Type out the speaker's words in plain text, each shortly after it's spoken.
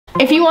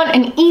If you want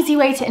an easy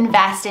way to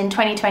invest in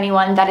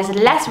 2021 that is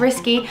less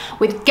risky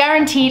with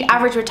guaranteed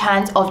average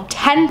returns of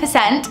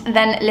 10%,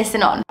 then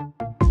listen on.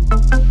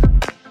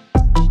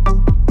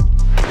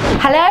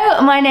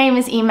 Hello, my name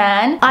is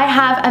Iman. I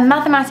have a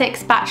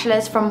mathematics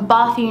bachelor's from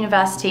Bath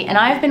University and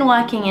I've been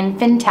working in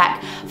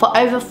fintech for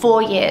over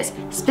 4 years,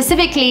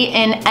 specifically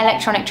in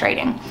electronic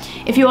trading.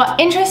 If you are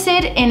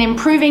interested in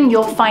improving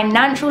your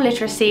financial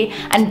literacy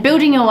and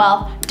building your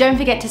wealth, don't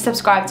forget to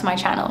subscribe to my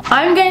channel.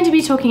 I'm going to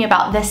be talking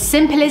about the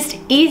simplest,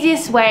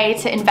 easiest way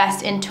to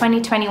invest in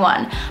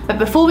 2021. But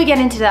before we get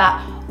into that,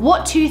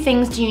 what 2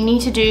 things do you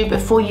need to do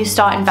before you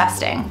start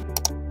investing?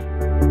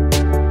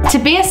 To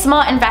be a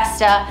smart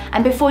investor,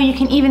 and before you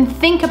can even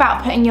think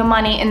about putting your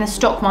money in the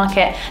stock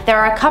market, there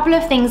are a couple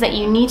of things that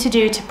you need to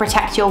do to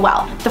protect your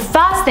wealth. The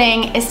first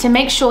thing is to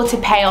make sure to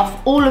pay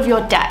off all of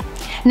your debt.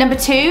 Number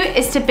 2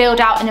 is to build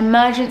out an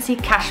emergency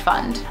cash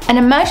fund. An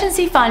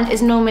emergency fund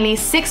is normally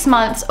 6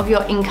 months of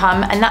your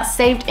income and that's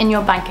saved in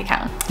your bank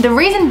account. The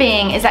reason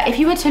being is that if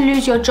you were to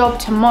lose your job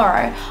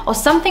tomorrow or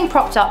something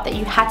propped up that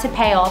you had to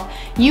pay off,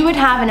 you would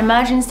have an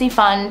emergency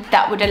fund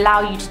that would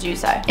allow you to do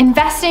so.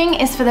 Investing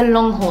is for the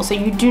long haul, so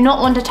you do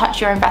not want to touch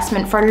your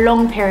investment for a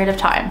long period of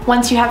time.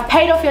 Once you have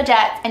paid off your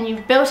debt and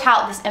you've built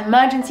out this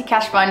emergency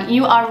cash fund,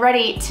 you are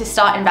ready to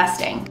start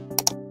investing.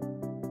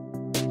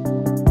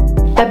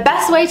 The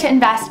best way to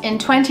invest in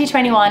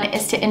 2021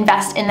 is to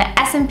invest in the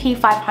S&P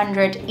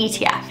 500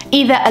 ETF,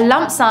 either a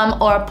lump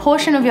sum or a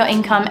portion of your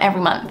income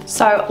every month.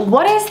 So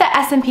what is the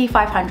S&P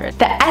 500?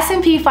 The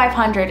S&P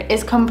 500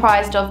 is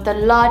comprised of the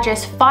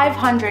largest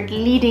 500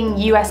 leading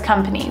US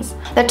companies.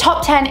 The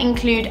top 10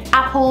 include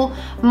Apple,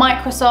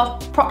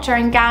 Microsoft, Procter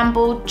 &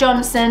 Gamble,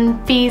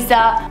 Johnson,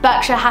 Visa,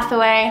 Berkshire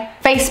Hathaway,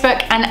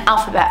 Facebook and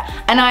Alphabet.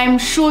 And I'm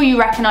sure you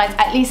recognize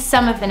at least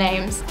some of the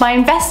names. By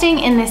investing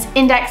in this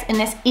index, in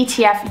this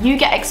ETF, you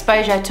get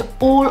exposure to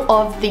all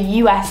of the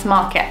US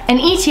market. An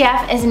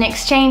ETF is an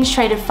exchange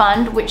traded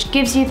fund which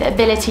gives you the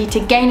ability to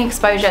gain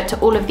exposure to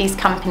all of these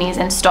companies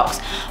and stocks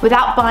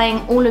without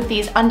buying all of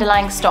these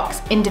underlying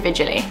stocks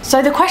individually.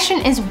 So the question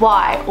is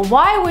why?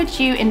 Why would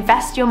you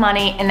invest your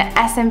money in the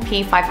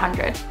S&P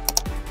 500?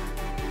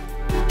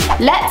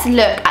 Let's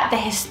look at the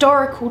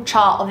historical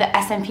chart of the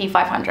S&P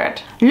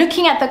 500.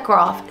 Looking at the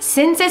graph,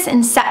 since its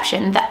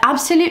inception, the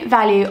absolute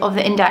value of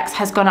the index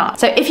has gone up.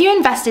 So if you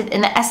invested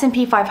in the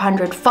S&P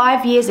 500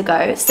 5 years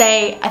ago,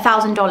 say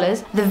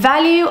 $1,000, the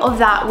value of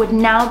that would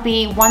now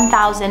be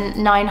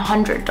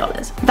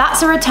 $1,900.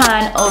 That's a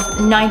return of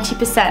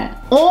 90%,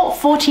 or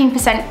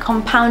 14%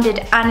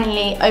 compounded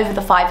annually over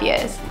the 5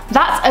 years.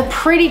 That's a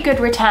pretty good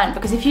return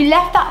because if you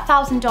left that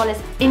 $1,000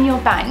 in your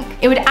bank,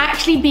 it would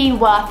actually be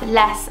worth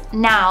less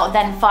now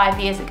than 5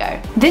 years ago.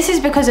 This is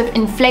because of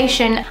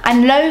inflation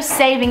and low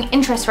saving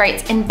interest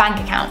rates in bank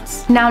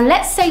accounts. Now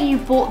let's say you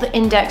bought the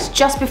index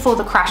just before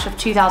the crash of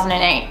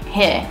 2008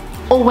 here,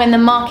 or when the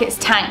markets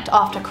tanked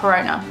after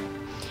Corona.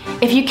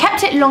 If you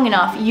kept it long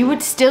enough, you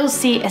would still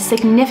see a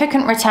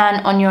significant return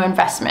on your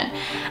investment.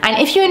 And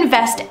if you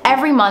invest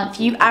every month,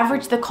 you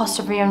average the cost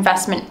of your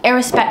investment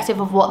irrespective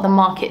of what the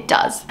market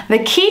does. The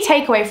key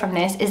takeaway from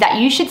this is that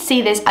you should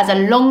see this as a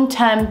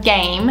long-term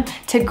game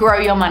to grow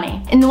your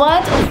money. In the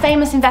words of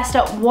famous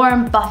investor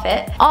Warren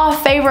Buffett, our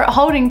favorite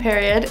holding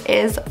period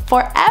is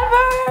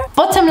forever.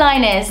 Bottom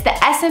line is the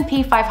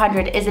S&P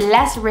 500 is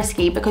less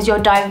risky because you're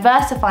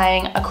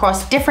diversifying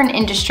across different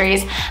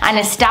industries and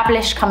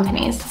established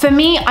companies. For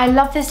me, I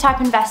love this type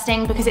of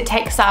investing because it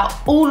takes out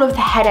all of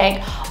the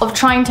headache of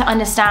trying to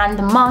understand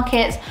the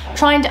markets,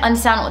 trying to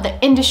understand what the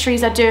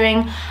industries are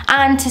doing,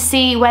 and to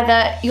see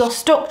whether your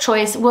stock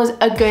choice was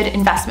a good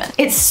investment.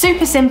 It's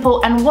super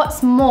simple, and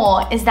what's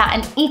more is that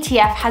an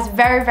ETF has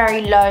very,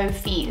 very low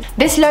fees.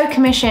 This low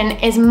commission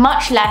is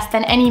much less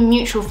than any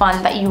mutual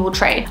fund that you will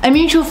trade. A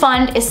mutual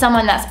fund is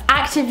someone that's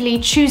actively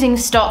choosing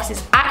stocks,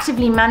 is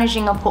actively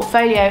managing a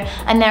portfolio,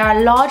 and there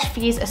are large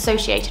fees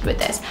associated with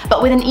this.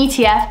 But with an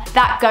ETF,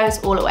 that goes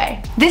all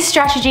away. This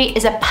strategy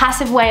is a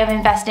passive way of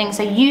investing,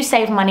 so you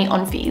save money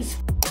on fees.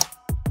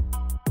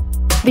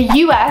 The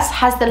US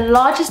has the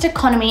largest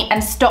economy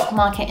and stock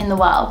market in the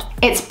world.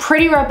 It's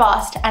pretty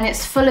robust and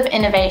it's full of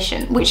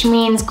innovation, which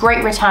means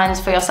great returns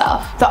for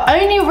yourself. The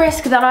only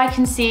risk that I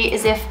can see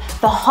is if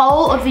the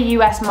whole of the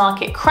US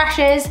market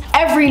crashes,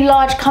 every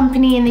large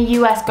company in the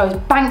US goes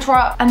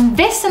bankrupt, and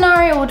this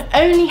scenario would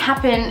only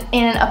happen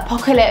in an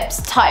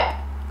apocalypse type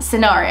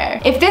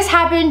scenario. If this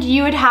happened,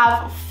 you would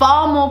have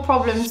far more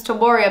problems to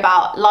worry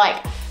about,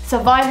 like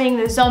surviving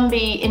the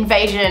zombie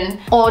invasion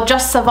or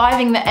just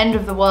surviving the end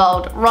of the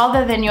world,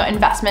 rather than your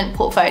investment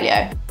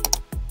portfolio.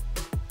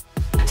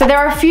 So there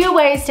are a few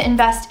ways to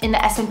invest in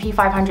the S&P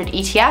 500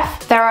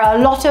 ETF. There are a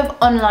lot of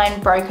online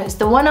brokers.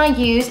 The one I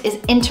use is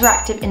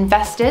Interactive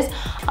Investors.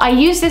 I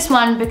use this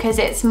one because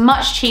it's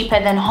much cheaper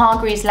than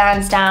Hargreaves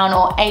Lansdown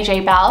or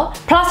AJ Bell.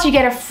 Plus you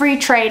get a free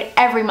trade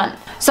every month.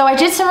 So I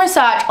did some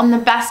research on the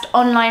best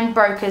online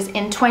brokers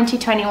in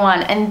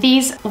 2021, and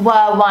these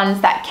were ones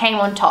that came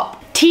on top.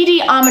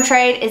 TD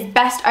Ameritrade is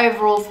best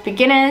overall for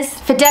beginners.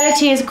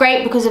 Fidelity is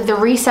great because of the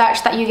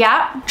research that you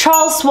get.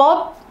 Charles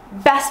Schwab,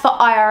 best for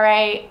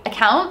IRA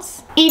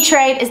accounts.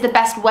 E-Trade is the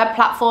best web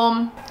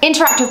platform.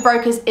 Interactive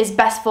Brokers is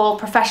best for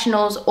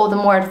professionals or the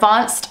more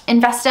advanced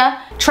investor.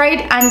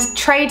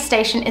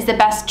 TradeStation is the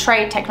best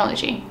trade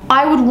technology.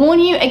 I would warn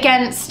you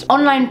against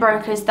online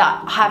brokers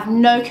that have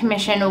no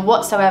commission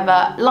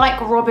whatsoever. Like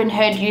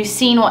Robinhood, you've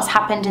seen what's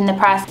happened in the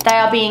press. They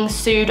are being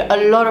sued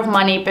a lot of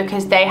money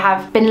because they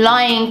have been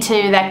lying to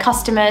their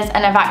customers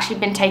and have actually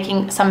been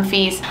taking some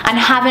fees and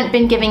haven't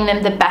been giving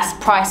them the best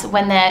price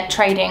when they're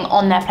trading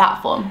on their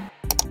platform.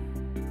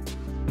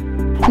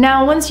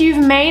 Now, once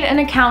you've made an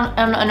account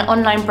on an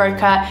online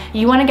broker,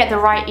 you want to get the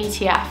right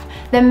ETF.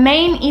 The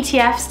main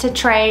ETFs to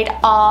trade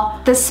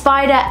are the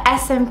SPDR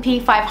S&P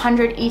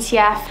 500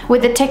 ETF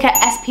with the ticker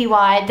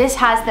SPY. This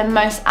has the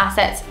most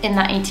assets in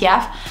that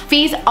ETF.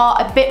 Fees are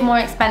a bit more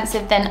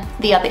expensive than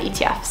the other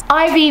ETFs.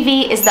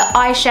 IVV is the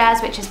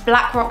iShares, which is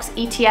BlackRock's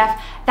ETF.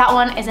 That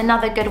one is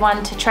another good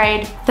one to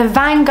trade. The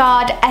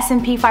Vanguard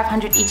S&P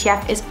 500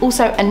 ETF is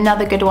also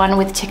another good one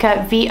with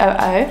ticker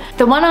VOO.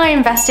 The one I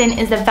invest in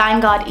is the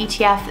Vanguard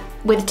ETF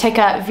with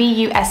ticker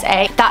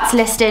VUSA. That's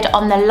listed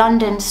on the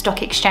London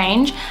Stock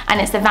Exchange, and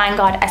it's the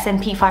Vanguard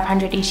S&P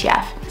 500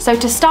 ETF. So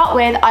to start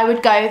with, I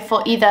would go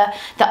for either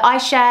the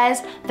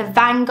iShares, the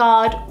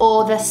Vanguard,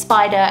 or the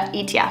SPDR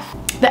ETF.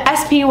 The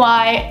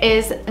SPY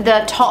is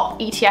the top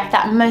ETF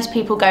that most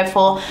people go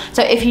for,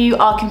 so if you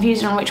are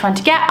confused on which one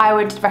to get, I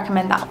would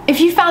recommend that. If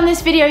you found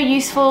this video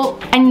useful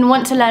and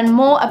want to learn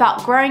more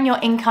about growing your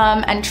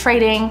income and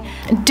trading,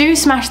 do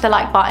smash the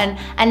like button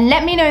and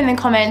let me know in the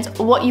comments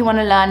what you want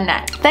to learn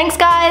next. Thanks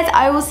guys,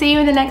 I will see you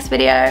in the next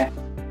video.